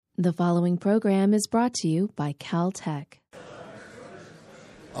The following program is brought to you by Caltech.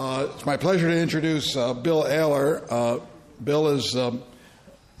 It's my pleasure to introduce Bill Ayler. Bill is at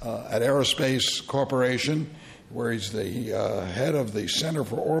Aerospace Corporation, where he's the head of the Center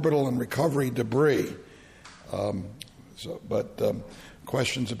for Orbital and Recovery Debris. But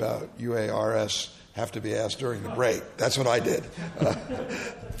questions about UARS have to be asked during the break. That's what I did.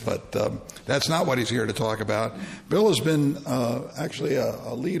 But that's not what he's here to talk about. Bill has been actually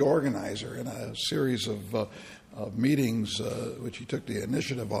a lead organizer in a series of meetings which he took the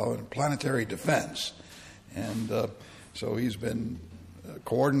initiative of in planetary defense. And so he's been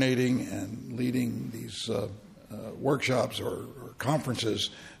coordinating and leading these workshops or conferences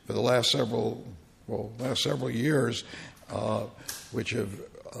for the last several years, which have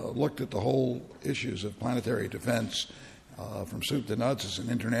looked at the whole issues of planetary defense from soup to nuts. It's an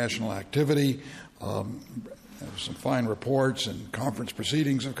international activity. Some fine reports and conference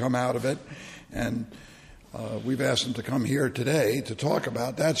proceedings have come out of it. And we've asked him to come here today to talk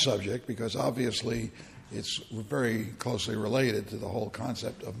about that subject because obviously it's very closely related to the whole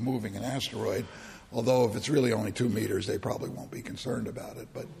concept of moving an asteroid. Although if it's really only 2 meters, they probably won't be concerned about it.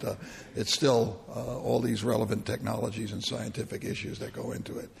 But it's still all these relevant technologies and scientific issues that go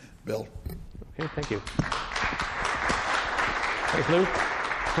into it. Bill. Okay, thank you. Thanks, Lou.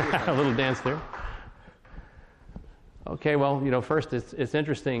 A little dance there. Okay, well, first it's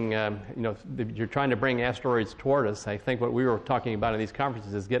interesting, you're trying to bring asteroids toward us. I think what we were talking about in these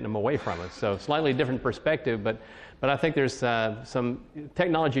conferences is getting them away from us. So slightly different perspective, but I think there's some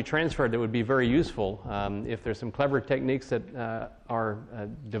technology transfer that would be very useful if there's some clever techniques that are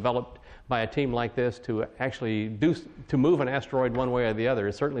developed by a team like this to actually to move an asteroid one way or the other.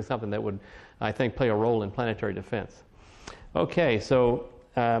 It's certainly something that would, I think, play a role in planetary defense. Okay, so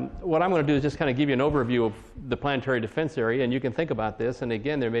what I'm going to do is just kind of give you an overview of the planetary defense area, and you can think about this. And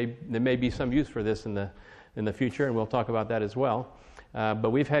again, there may be some use for this in the future, and we'll talk about that as well.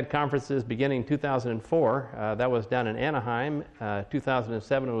 But we've had conferences beginning 2004. That was down in Anaheim.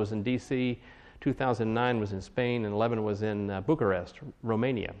 2007 was in D.C. 2009 was in Spain, and 11 was in Bucharest,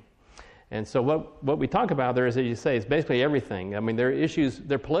 Romania. And so what we talk about there is, as you say, it's basically everything. I mean, there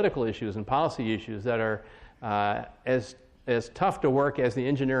are political issues and policy issues that are as tough to work as the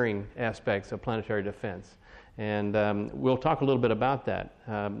engineering aspects of planetary defense. And we'll talk a little bit about that.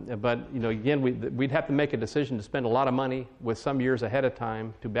 But, again, we'd have to make a decision to spend a lot of money with some years ahead of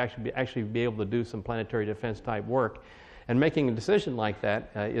time to actually be able to do some planetary defense type work. And making a decision like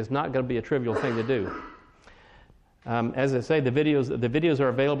that is not going to be a trivial thing to do. As I say, the videos are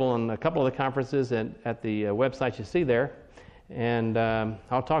available on a couple of the conferences at the website you see there. And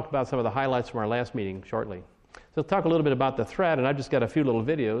I'll talk about some of the highlights from our last meeting shortly. So let's talk a little bit about the threat, and I've just got a few little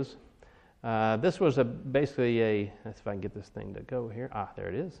videos. This was basically let's see if I can get this thing to go here. There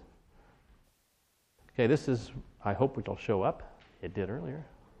it is. Okay, this is, I hope it'll show up. It did earlier.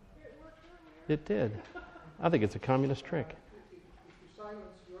 It did. I think it's a communist trick. If you silence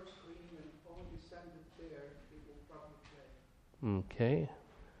your screen and only send it there, it will probably play.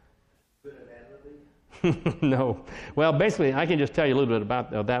 Okay. No. Well, basically, I can just tell you a little bit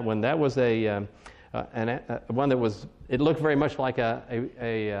about that one. That was one that was, it looked very much like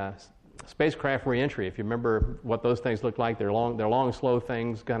a spacecraft reentry. If you remember what those things look like, they're long, slow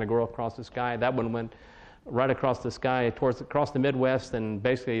things, kind of go across the sky. That one went right across the sky across the Midwest and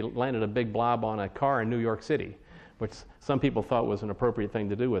basically landed a big blob on a car in New York City, which some people thought was an appropriate thing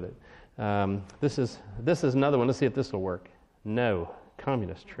to do with it. This is another one. Let's see if this will work. No,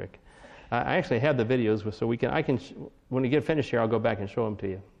 communist trick. I actually have the videos, so when we get finished here, I'll go back and show them to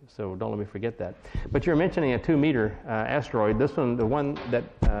you. So don't let me forget that. But you're mentioning a 2-meter asteroid.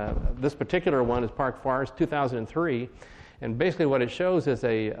 This particular one is Park Forest, 2003, and basically what it shows is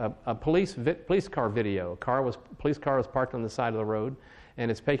a police car video. Police car was parked on the side of the road, and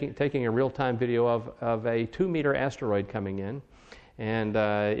it's taking a real-time video of a 2-meter asteroid coming in. And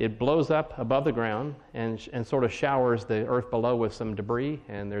it blows up above the ground and sort of showers the Earth below with some debris.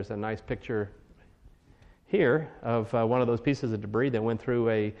 And there's a nice picture here of one of those pieces of debris that went through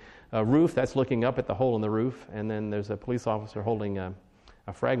a roof that's looking up at the hole in the roof. And then there's a police officer holding a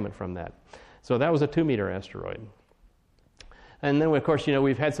fragment from that. So that was a 2-meter asteroid. And then, of course,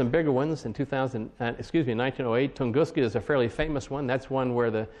 we've had some bigger ones. In 1908, Tunguska is a fairly famous one. That's one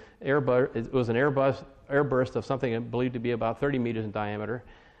where it was an airburst of something believed to be about 30 meters in diameter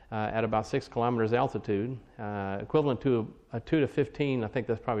at about 6 kilometers altitude, equivalent to a 2 to 15. I think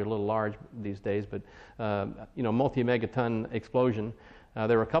that's probably a little large these days, but multi-megaton explosion.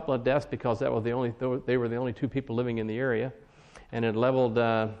 There were a couple of deaths because they were the only 2 people living in the area. and it leveled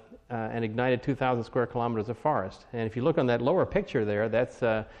and ignited 2,000 square kilometers of forest. And if you look on that lower picture there,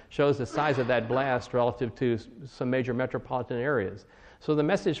 that shows the size of that blast relative to some major metropolitan areas. So the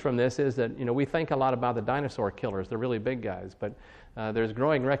message from this is that, we think a lot about the dinosaur killers, the really big guys, but there's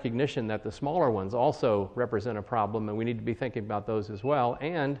growing recognition that the smaller ones also represent a problem, and we need to be thinking about those as well,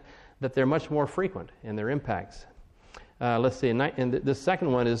 and that they're much more frequent in their impacts. Let's see, and the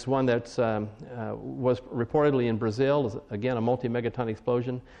second one is one that was reportedly in Brazil, again a multi-megaton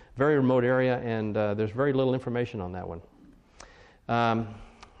explosion, very remote area, and there's very little information on that one.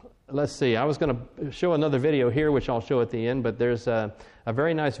 Let's see, I was going to show another video here, which I'll show at the end, but there's a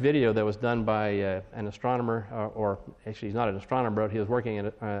very nice video that was done by an astronomer, or actually he's not an astronomer, but he was working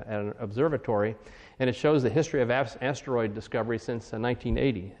at an observatory, and it shows the history of asteroid discovery since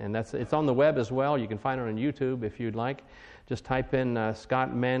 1980, and it's on the web as well. You can find it on YouTube if you'd like. Just type in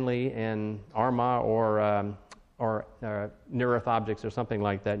Scott Manley and ARMA or near-Earth objects or something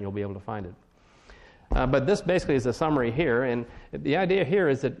like that, and you'll be able to find it. But this basically is a summary here, and the idea here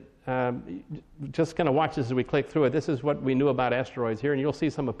is that just kind of watch this as we click through it. This is what we knew about asteroids here, and you'll see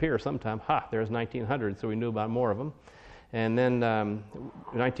some appear sometime. There's 1900, so we knew about more of them. And then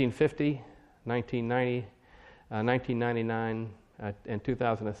 1950, 1990, 1999, and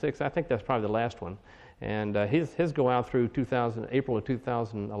 2006. I think that's probably the last one. And his go out through April of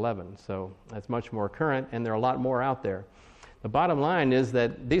 2011, so that's much more current, and there are a lot more out there. The bottom line is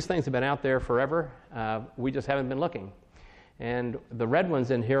that these things have been out there forever. We just haven't been looking. And the red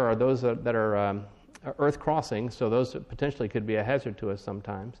ones in here are those that are Earth crossing, so those potentially could be a hazard to us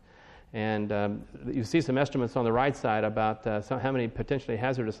sometimes. And you see some estimates on the right side about how many potentially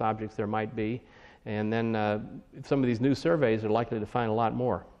hazardous objects there might be. And then some of these new surveys are likely to find a lot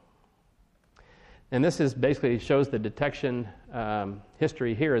more. And this is basically shows the detection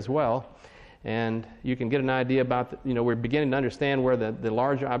history here as well. And you can get an idea about, we're beginning to understand where the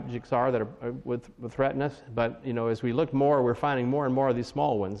large objects are that would threaten us. But, as we look more, we're finding more and more of these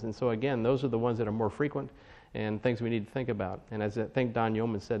small ones. And so, again, those are the ones that are more frequent and things we need to think about. And as I think Don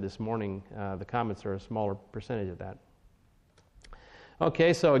Yeoman said this morning, the comets are a smaller percentage of that.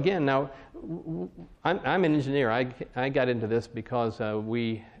 Okay, so again, now, I'm an engineer. I got into this because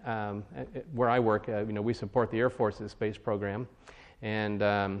where I work, we support the Air Force's space program. And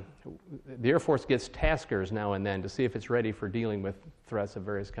the Air Force gets taskers now and then to see if it's ready for dealing with threats of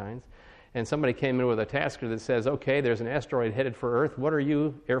various kinds. And somebody came in with a tasker that says, okay, there's an asteroid headed for Earth. What are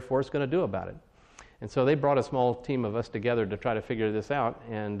you, Air Force, going to do about it? And so they brought a small team of us together to try to figure this out.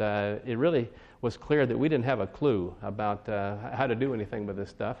 And it really was clear that we didn't have a clue about how to do anything with this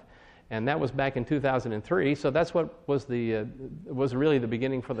stuff. And that was back in 2003. So that's what was was really the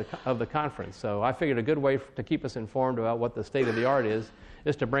beginning of the conference. So I figured a good way to keep us informed about what the state of the art is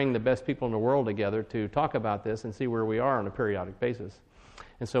to bring the best people in the world together to talk about this and see where we are on a periodic basis.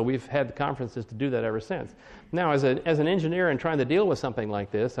 And so we've had conferences to do that ever since. Now, as an engineer and trying to deal with something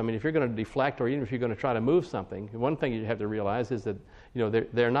like this, I mean, if you're going to deflect or even if you're going to try to move something, one thing you have to realize is that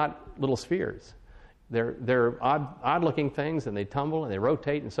they're not little spheres. They're odd-looking things, and they tumble and they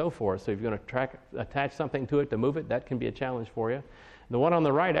rotate and so forth. So if you're going to attach something to it to move it, that can be a challenge for you. The one on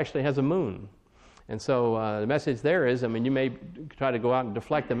the right actually has a moon. And so the message there is, you may try to go out and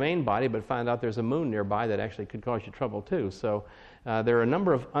deflect the main body, but find out there's a moon nearby that actually could cause you trouble too. So there are a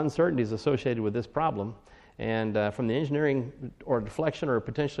number of uncertainties associated with this problem. And from the engineering or deflection or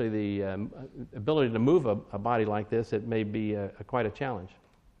potentially the ability to move a body like this, it may be quite a challenge.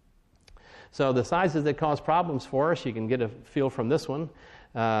 So the sizes that cause problems for us, you can get a feel from this one.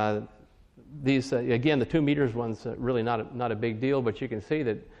 These, again, the 2 meters one's really not a big deal, but you can see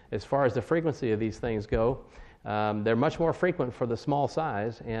that as far as the frequency of these things go, they're much more frequent for the small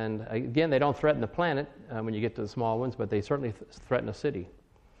size. And again, they don't threaten the planet when you get to the small ones, but they certainly threaten a city.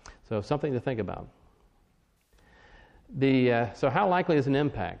 So something to think about. So how likely is an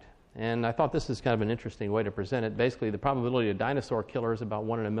impact? And I thought this is kind of an interesting way to present it. Basically, the probability of dinosaur killer is about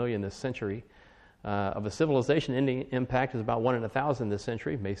 1 in a million this century. Of a civilization-ending impact is about 1 in 1,000 this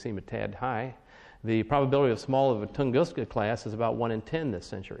century. May seem a tad high. The probability of small of a Tunguska class is about 1 in 10 this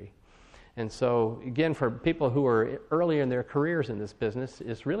century. And so, again, for people who are early in their careers in this business,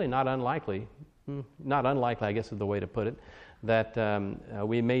 it's really not unlikely, I guess is the way to put it, that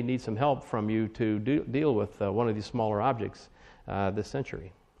we may need some help from you to deal with one of these smaller objects this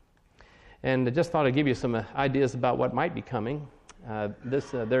century. And I just thought I'd give you some ideas about what might be coming.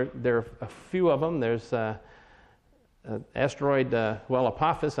 There are a few of them. There's asteroid,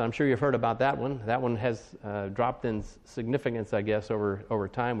 Apophis. I'm sure you've heard about that one. That one has dropped in significance, I guess, over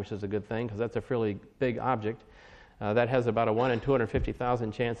time, which is a good thing because that's a fairly big object. That has about a 1 in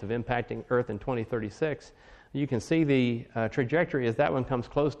 250,000 chance of impacting Earth in 2036. You can see the trajectory as that one comes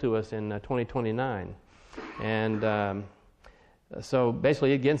close to us in 2029. And so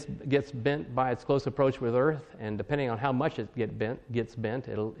basically it gets bent by its close approach with Earth, and depending on how much it gets bent,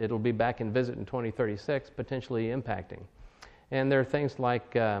 it'll be back in visit in 2036, potentially impacting. And there are things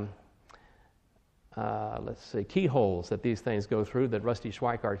like, keyholes that these things go through that Rusty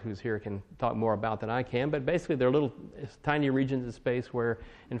Schweikart, who's here, can talk more about than I can. But basically they're little tiny regions of space where,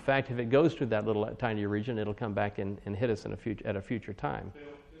 in fact, if it goes through that little tiny region, it'll come back and hit us at a future time. Bill,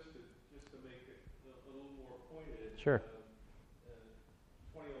 just to make it a little more pointed. Sure.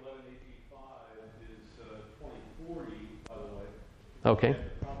 2011 AG5 is 2040, by the way. Okay. And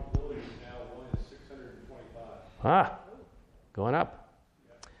the probability now 1 is 625. Going up.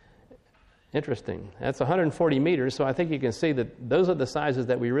 Interesting. That's 140 meters, so I think you can see that those are the sizes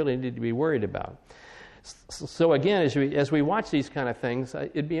that we really need to be worried about. So again, as we watch these kind of things,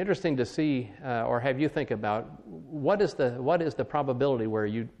 it'd be interesting to see, or have you think about, what is the probability where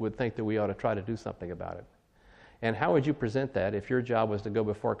you would think that we ought to try to do something about it? And how would you present that if your job was to go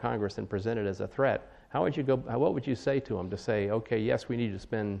before Congress and present it as a threat? How would you go? What would you say to them to say, okay, yes, we need to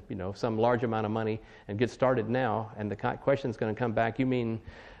spend some large amount of money and get started now? And the question is going to come back. You mean,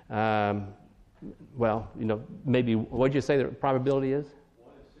 maybe what'd you say the probability is?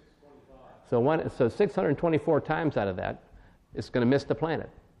 1 is 625. So 624 times out of that, it's going to miss the planet.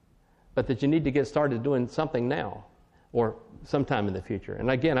 But that you need to get started doing something now, or sometime in the future.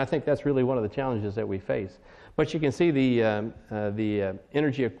 And again, I think that's really one of the challenges that we face. But you can see the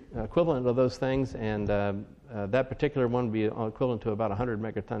energy equivalent of those things, and that particular one would be equivalent to about 100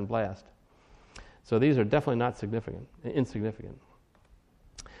 megaton blast. So these are definitely not insignificant.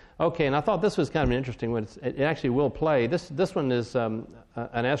 Okay, and I thought this was kind of an interesting one. It actually will play. This one is an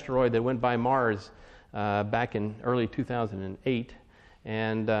asteroid that went by Mars back in early 2008,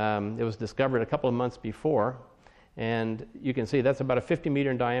 and it was discovered a couple of months before. And you can see that's about a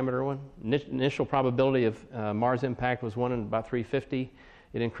 50-meter in diameter one. Initial probability of Mars impact was 1 in about 350.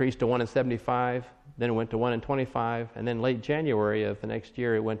 It increased to 1 in 75. Then it went to 1 in 25. And then late January of the next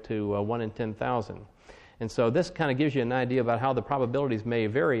year, it went to 1 in 10,000. And so this kind of gives you an idea about how the probabilities may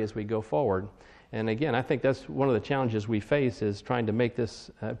vary as we go forward. And again, I think that's one of the challenges we face, is trying to make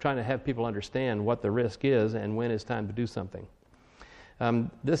this, trying to have people understand what the risk is and when it's time to do something.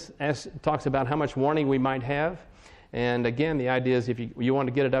 This talks about how much warning we might have. And again, the idea is if you want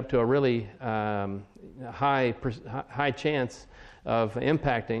to get it up to a really high chance of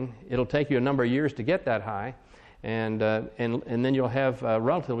impacting, it'll take you a number of years to get that high, and then you'll have a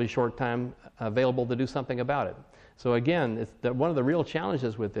relatively short time available to do something about it. So again, one of the real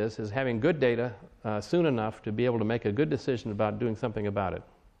challenges with this is having good data soon enough to be able to make a good decision about doing something about it.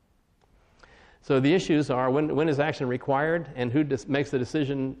 So the issues are when is action required, and who makes the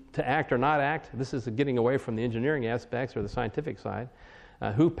decision to act or not act. This is getting away from the engineering aspects or the scientific side.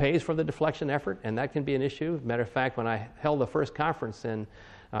 Who pays for the deflection effort, and that can be an issue. Matter of fact, when I held the first conference,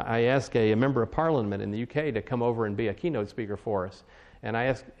 I asked a member of Parliament in the UK to come over and be a keynote speaker for us. And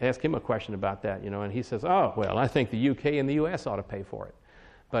I asked him a question about that, and he says, oh, well, I think the UK and the US ought to pay for it.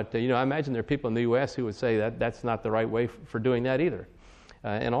 But, I imagine there are people in the US who would say that that's not the right way for doing that either.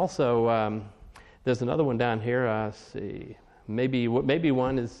 And also, there's another one down here. Let's see. Maybe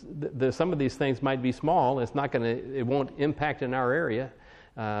one is some of these things might be small. It won't impact in our area.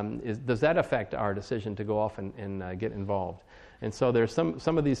 Does that affect our decision to go off and get involved? And so there's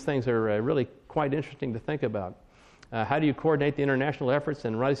some of these things are really quite interesting to think about. How do you coordinate the international efforts?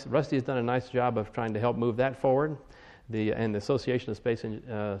 And Rusty's done a nice job of trying to help move that forward. And the Association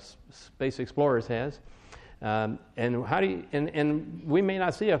of Space Explorers has. And we may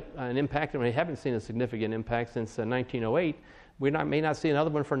not see an impact, and we haven't seen a significant impact since 1908. We may not see another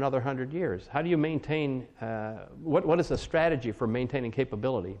one for another 100 years. How do you maintain, what is the strategy for maintaining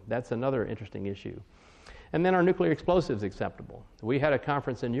capability? That's another interesting issue. And then, are nuclear explosives acceptable? We had a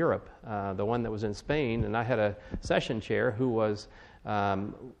conference in Europe, the one that was in Spain, and I had a session chair who was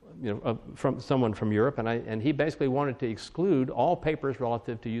from someone from Europe, and he basically wanted to exclude all papers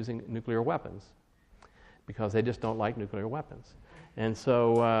relative to using nuclear weapons, because they just don't like nuclear weapons. And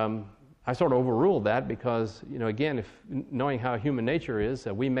so I sort of overruled that because, again, knowing how human nature is,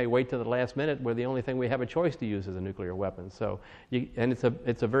 we may wait to the last minute where the only thing we have a choice to use is a nuclear weapon. So, it's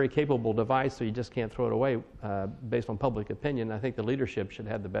a very capable device, so you just can't throw it away based on public opinion. I think the leadership should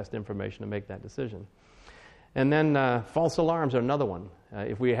have the best information to make that decision. And then false alarms are another one.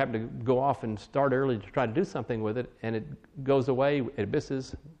 If we happen to go off and start early to try to do something with it, and it goes away, it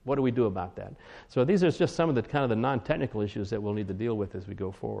misses, what do we do about that? So these are just some of the kind of the non-technical issues that we'll need to deal with as we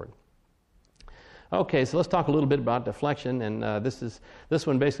go forward. Okay, so let's talk a little bit about deflection, and this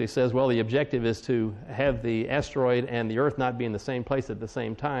one basically says, well, the objective is to have the asteroid and the Earth not be in the same place at the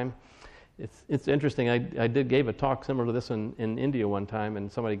same time. It's interesting. I gave a talk similar to this in India one time,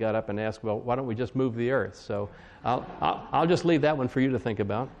 and somebody got up and asked, well, why don't we just move the Earth? So I'll just leave that one for you to think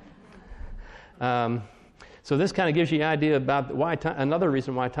about. So this kind of gives you an idea about why another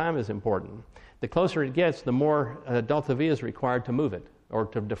reason why time is important. The closer it gets, the more delta V is required to move it or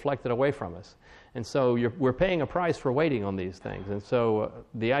to deflect it away from us. And so we're paying a price for waiting on these things. And so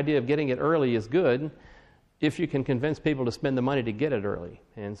the idea of getting it early is good if you can convince people to spend the money to get it early.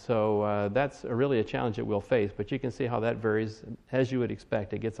 And so that's really a challenge that we'll face. But you can see how that varies as you would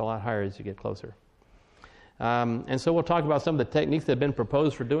expect. It gets a lot higher as you get closer. And so we'll talk about some of the techniques that have been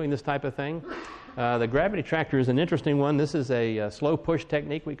proposed for doing this type of thing. The gravity tractor is an interesting one. This is a slow push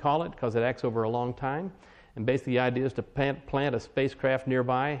technique, we call it, because it acts over a long time. And basically the idea is to plant a spacecraft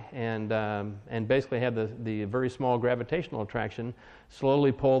nearby and basically have the very small gravitational attraction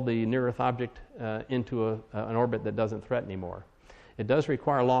slowly pull the near-Earth object into an orbit that doesn't threaten anymore. It does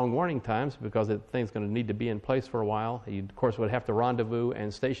require long warning times because the thing's going to need to be in place for a while. You, of course, would have to rendezvous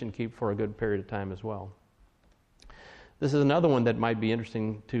and station keep for a good period of time as well. This is another one that might be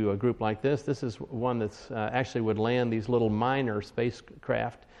interesting to a group like this. This is one that's actually would land these little minor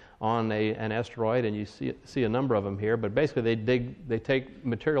spacecraft on an asteroid, and you see a number of them here. But basically, they take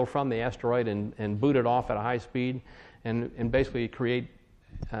material from the asteroid and boot it off at a high speed, and basically create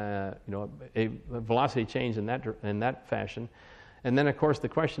a velocity change in that fashion. And then, of course, the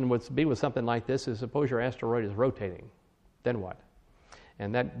question would be with something like this is: suppose your asteroid is rotating, then what?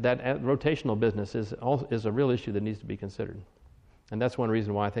 And that rotational business is a real issue that needs to be considered. And that's one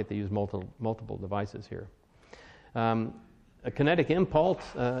reason why I think they use multiple devices here. A kinetic impulse,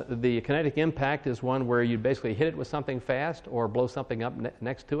 the kinetic impact is one where you basically hit it with something fast or blow something up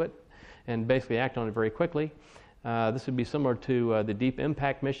next to it and basically act on it very quickly. This would be similar to the Deep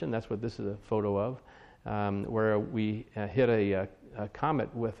Impact mission. That's what this is a photo of, where we hit a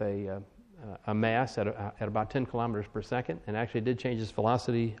comet with a mass at about 10 kilometers per second and actually did change its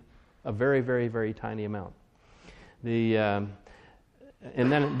velocity a very, very, very tiny amount. And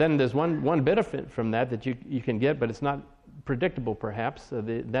then there's one benefit from that you can get, but it's not predictable perhaps.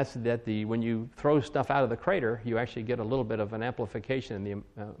 That's that when you throw stuff out of the crater, you actually get a little bit of an amplification in the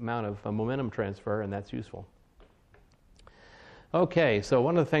amount of momentum transfer, and that's useful. Okay, so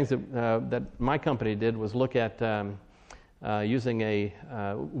one of the things that my company did was look at using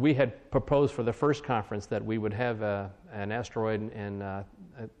we had proposed for the first conference that we would have an asteroid, and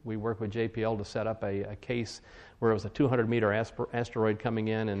we worked with JPL to set up a case where it was a 200-meter asteroid coming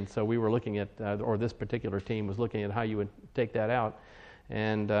in, and so we were looking at, or this particular team was looking at how you would take that out,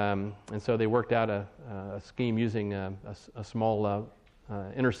 and so they worked out a scheme using a small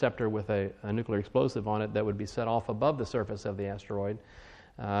interceptor with a nuclear explosive on it that would be set off above the surface of the asteroid.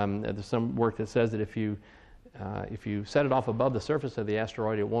 There's some work that says that if you set it off above the surface of the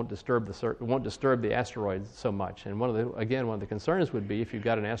asteroid, it won't disturb the asteroid so much. And one of the concerns would be if you've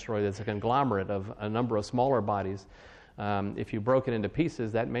got an asteroid that's a conglomerate of a number of smaller bodies. If you broke it into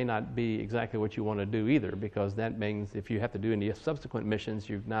pieces, that may not be exactly what you want to do either, because that means if you have to do any subsequent missions,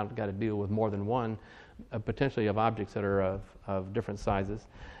 you've now got to deal with more than one, potentially of objects that are of different sizes,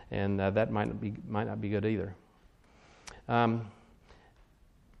 and that might not be good either.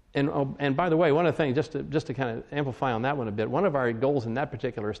 And by the way, one of the things, just to kind of amplify on that one a bit, one of our goals in that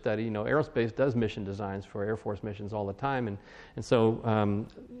particular study, aerospace does mission designs for Air Force missions all the time, and so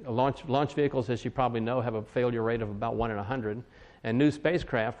launch vehicles, as you probably know, have a failure rate of about 1 in 100, and new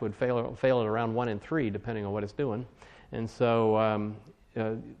spacecraft would fail at around 1 in 3, depending on what it's doing. And so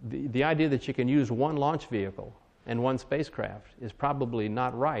the idea that you can use one launch vehicle and one spacecraft is probably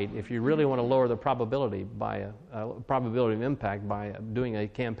not right if you really want to lower the probability by a probability of impact by doing a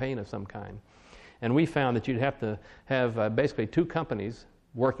campaign of some kind. And we found that you'd have to have basically two companies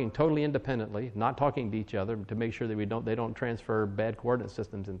working totally independently, not talking to each other, to make sure that they don't transfer bad coordinate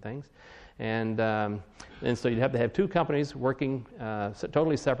systems and things. And so you'd have to have two companies working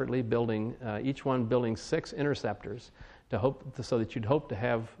totally separately, each one building 6 interceptors, so that you'd hope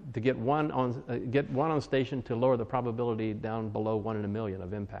to get one on station to lower the probability down below 1 in a million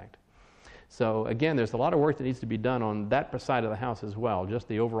of impact. So again, there's a lot of work that needs to be done on that side of the house as well, just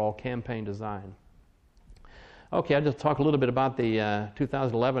the overall campaign design. Okay, I'll just talk a little bit about the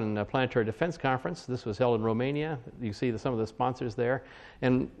 2011 Planetary Defense Conference. This was held in Romania. You see some of the sponsors there.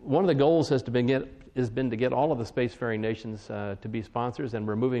 And one of the goals has been to get all of the spacefaring nations to be sponsors, and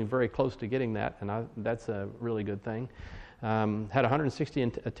we're moving very close to getting that, and that's a really good thing. Had 160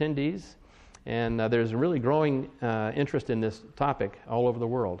 attendees, and there's a really growing interest in this topic all over the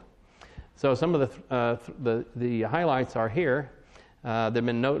world. So some of the highlights are here. There have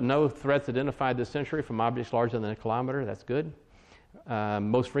been no threats identified this century from objects larger than a kilometer. That's good.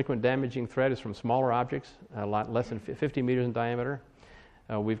 Most frequent damaging threat is from smaller objects, a lot less than 50 meters in diameter.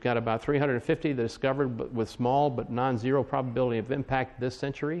 We've got about 350 that discovered with small but non-zero probability of impact this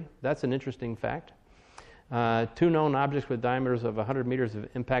century. That's an interesting fact. 2 known objects with diameters of 100 meters of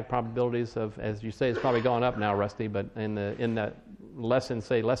impact probabilities of, as you say, it's probably gone up now, Rusty, but in that less than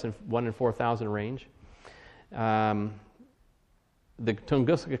 1 in 4,000 range. The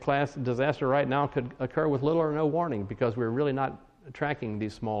Tunguska class disaster right now could occur with little or no warning because we're really not tracking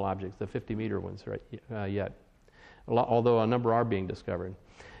these small objects, the 50-meter ones, yet, although a number are being discovered.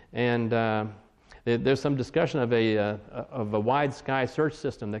 And there's some discussion of a wide sky search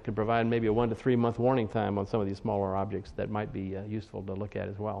system that could provide maybe a 1 to 3 month warning time on some of these smaller objects that might be useful to look at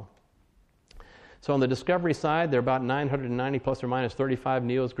as well. So on the discovery side, there are about 990 plus or minus 35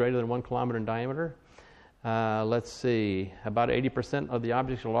 NEOs greater than 1 kilometer in diameter. Let's see, about 80% of the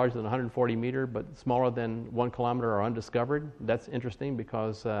objects are larger than 140 meter, but smaller than 1 kilometer are undiscovered. That's interesting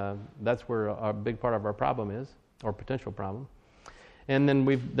because that's where a big part of our problem is, or potential problem. And then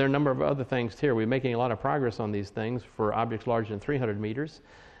there are a number of other things here. We're making a lot of progress on these things for objects larger than 300 meters.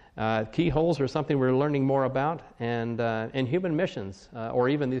 Keyholes are something we're learning more about, and human missions, or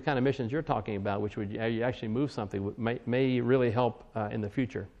even these kind of missions you're talking about, which would actually move something, may really help in the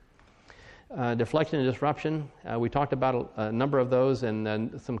future. Deflection and disruption, we talked about a number of those,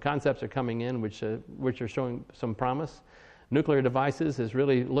 and some concepts are coming in which are showing some promise. Nuclear devices is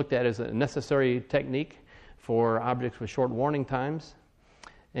really looked at as a necessary technique for objects with short warning times.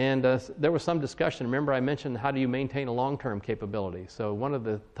 And there was some discussion. Remember I mentioned how do you maintain a long-term capability. So one of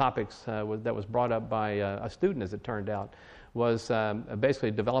the topics that was brought up by a student, as it turned out, was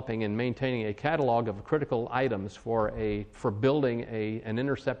basically developing and maintaining a catalog of critical items for building an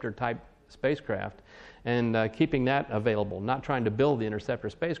interceptor-type spacecraft, and keeping that available. Not trying to build the interceptor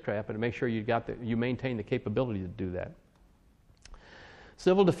spacecraft, but to make sure you maintain the capability to do that.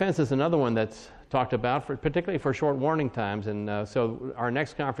 Civil defense is another one that's talked about, particularly for short warning times, and so our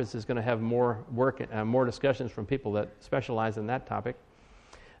next conference is going to have more work, more discussions from people that specialize in that topic.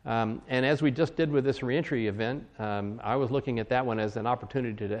 And as we just did with this reentry event, I was looking at that one as an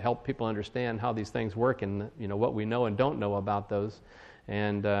opportunity to help people understand how these things work and what we know and don't know about those.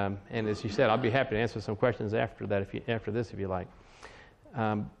 And as you said, I'll be happy to answer some questions after that, after this, if you like.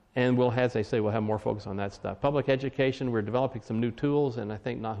 And we'll, as I say, we'll have more focus on that stuff. Public education, we're developing some new tools, and I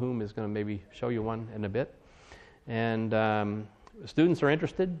think Nahum is going to maybe show you one in a bit. And students are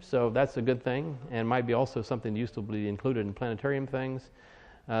interested, so that's a good thing, and might be also something useful to be included in planetarium things.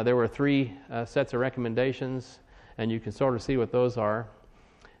 There were 3 sets of recommendations, and you can sort of see what those are.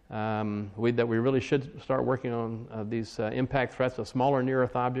 That we really should start working on these impact threats of smaller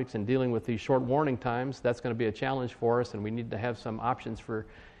near-Earth objects and dealing with these short warning times. That's going to be a challenge for us, and we need to have some options for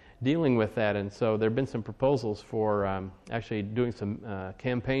dealing with that. And so there have been some proposals for actually doing some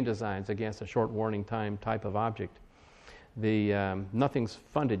campaign designs against a short warning time type of object. Nothing's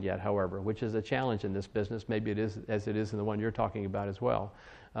funded yet, however, which is a challenge in this business. Maybe it is as it is in the one you're talking about as well.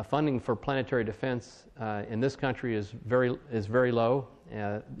 Funding for planetary defense in this country is very low.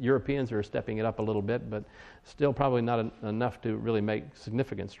 Europeans are stepping it up a little bit, but still probably not enough to really make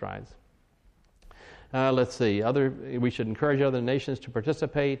significant strides. Let's see. We should encourage other nations to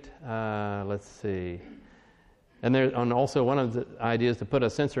participate. Let's see. And also one of the ideas to put a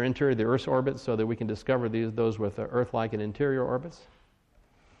sensor into the Earth's orbit so that we can discover those with Earth-like and interior orbits.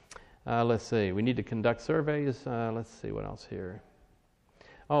 Let's see. We need to conduct surveys. Let's see what else here.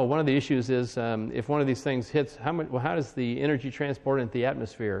 Oh, one of the issues is if one of these things hits, how does the energy transport into the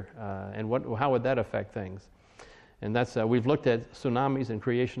atmosphere, and how would that affect things? And that's we've looked at tsunamis and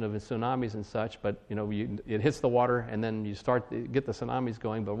creation of tsunamis and such, but it hits the water and then you start to get the tsunamis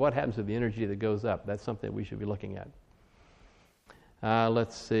going. But what happens to the energy that goes up? That's something we should be looking at.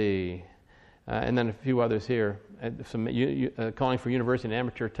 Let's see, and then a few others here. Calling for university and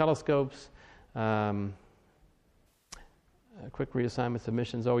amateur telescopes. Quick reassignment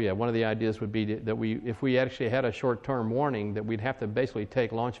submissions. Oh yeah, one of the ideas would be that if we actually had a short-term warning, that we'd have to basically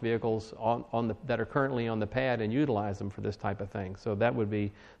take launch vehicles that are currently on the pad and utilize them for this type of thing. So that would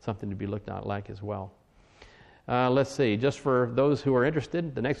be something to be looked at like as well. Let's see, just for those who are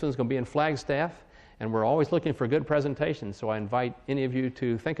interested, the next one's going to be in Flagstaff, and we're always looking for good presentations. So I invite any of you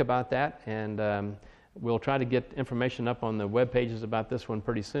to think about that, and we'll try to get information up on the web pages about this one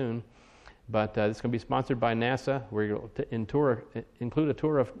pretty soon. But it's going to be sponsored by NASA. We're going to include a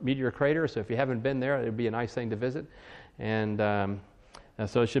tour of Meteor Crater, so if you haven't been there, it would be a nice thing to visit. And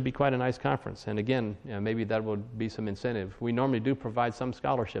So it should be quite a nice conference. And again, maybe that would be some incentive. We normally do provide some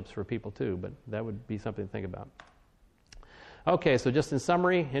scholarships for people too, but that would be something to think about. Okay, so just in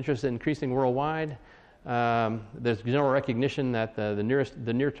summary, interest increasing worldwide. There's general recognition that the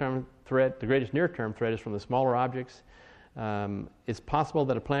near-term threat, the greatest near-term threat, is from the smaller objects. It's possible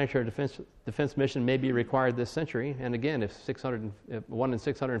that a planetary defense mission may be required this century. And again, if 1 in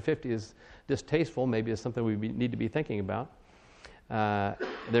 650 is distasteful, maybe it's something we need to be thinking about. There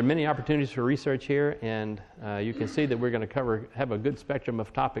are many opportunities for research here, and you can see that we're going to have a good spectrum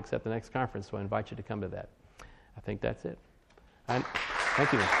of topics at the next conference, so I invite you to come to that. I think that's it.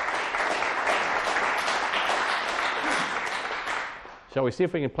 Thank you. Shall we see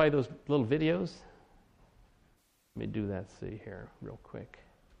if we can play those little videos? Let me do that, see here, real quick.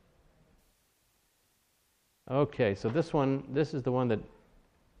 Okay, so this is the one that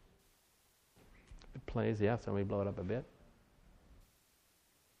it plays. Yeah, so let me blow it up a bit.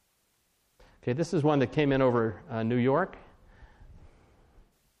 Okay, this is one that came in over New York.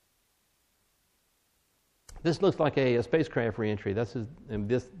 This looks like a spacecraft reentry. This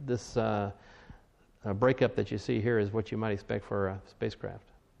breakup that you see here is what you might expect for a spacecraft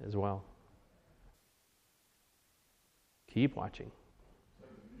as well. Keep watching.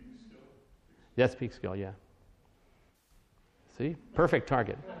 That's Peekskill, yeah. See? Perfect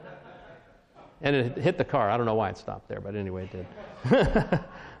target. And it hit the car. I don't know why it stopped there, but anyway, it did.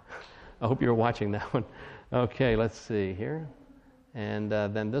 I hope you were watching that one. Okay, let's see here. And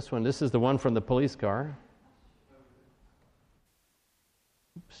then this one. This is the one from the police car.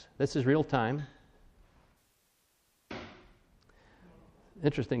 Oops. This is real time.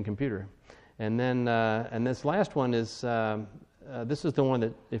 Interesting computer. And then and this last one is, this is the one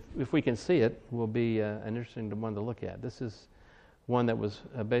that, if we can see it, will be an interesting one to look at. This is one that was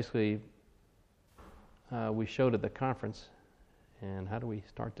basically, we showed at the conference. And how do we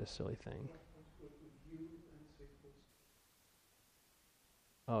start this silly thing?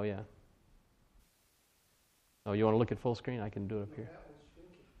 Oh, yeah. Oh, you want to look at full screen? I can do it up here.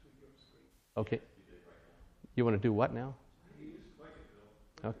 Okay. You want to do what now?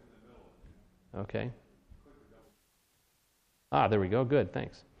 Okay. There we go. Good,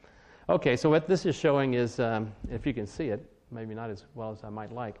 thanks. Okay, so what this is showing is, if you can see it, maybe not as well as I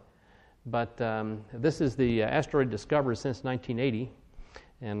might like, but this is the asteroid discovered since 1980.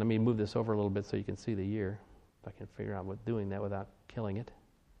 And let me move this over a little bit so you can see the year, if I can figure out what doing that without killing it.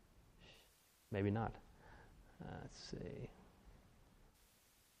 Maybe not. Let's see.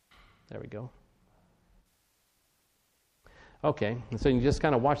 There we go. Okay, and so you can just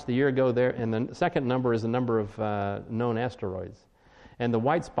kind of watch the year go there, and the second number is the number of known asteroids. And the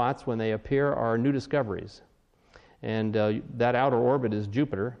white spots, when they appear, are new discoveries. And that outer orbit is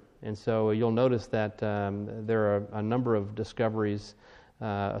Jupiter, and so you'll notice that there are a number of discoveries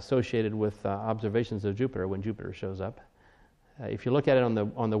associated with observations of Jupiter when Jupiter shows up. If you look at it on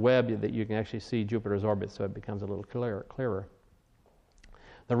the web, that you can actually see Jupiter's orbit, so it becomes a little clearer.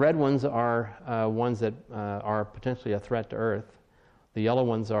 The red ones are ones that are potentially a threat to Earth. The yellow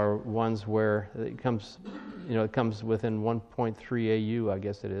ones are ones where it comes within 1.3 AU, I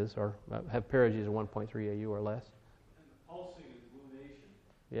guess it is, or have perigees of 1.3 AU or less. And the pulsing is lunation.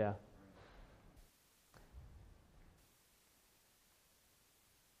 Yeah.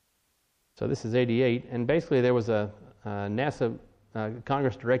 So this is 88, and basically there was a NASA,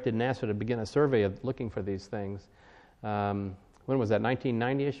 Congress directed NASA to begin a survey of looking for these things. When was that,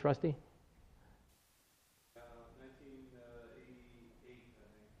 1990-ish, Rusty? 1988, I think.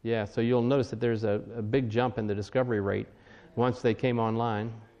 Yeah, so you'll notice that there's a big jump in the discovery rate once they came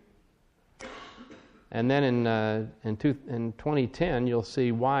online. And then in 2010, you'll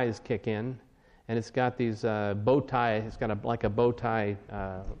see WISE kick in, and it's got these bow tie, it's got like a bow tie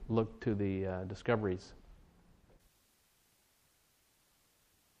look to the discoveries.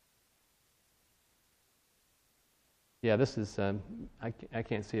 Yeah, this is, I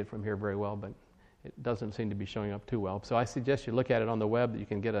can't see it from here very well, but it doesn't seem to be showing up too well. So I suggest you look at it on the web. You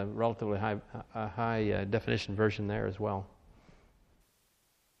can get a relatively high definition version there as well.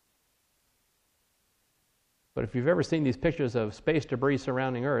 But if you've ever seen these pictures of space debris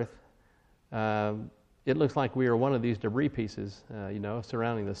surrounding Earth, it looks like we are one of these debris pieces,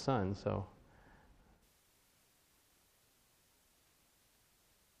 surrounding the sun. So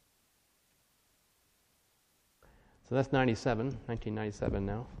that's 1997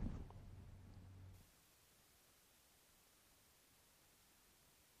 now.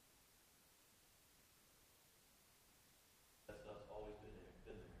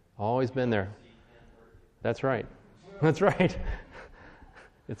 Always been there. That's right. That's right.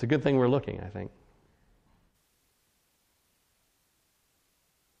 It's a good thing we're looking, I think.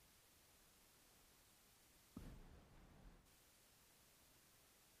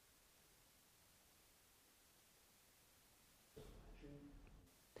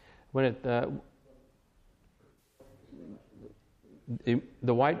 When it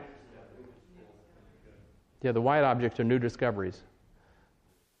the white, yeah, the white objects are new discoveries.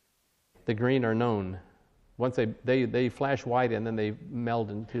 The green are known. Once they flash white and then they meld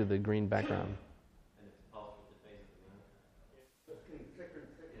into the green background.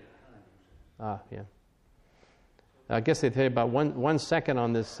 Yeah. I guess they tell you about 1 second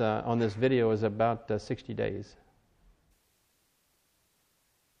on this video is about 60 days.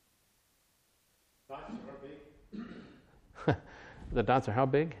 The dots are how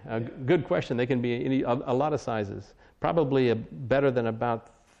big? Good question. They can be a lot of sizes. Probably better than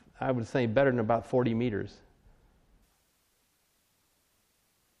about 40 meters.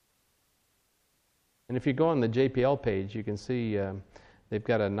 And if you go on the JPL page, you can see they've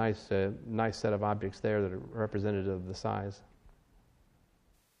got a nice set of objects there that are representative of the size.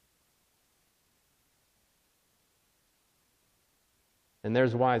 And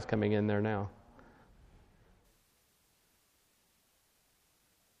there's WISE coming in there now.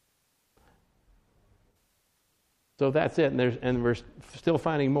 So that's it, and we're still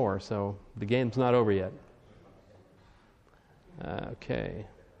finding more, so the game's not over yet. Okay.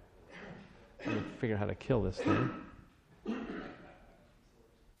 Let me figure out how to kill this thing.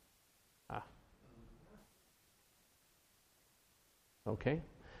 Okay.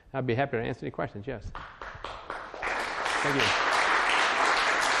 I'd be happy to answer any questions, yes. Thank you.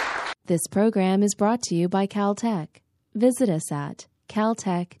 This program is brought to you by Caltech. Visit us at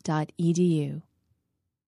caltech.edu.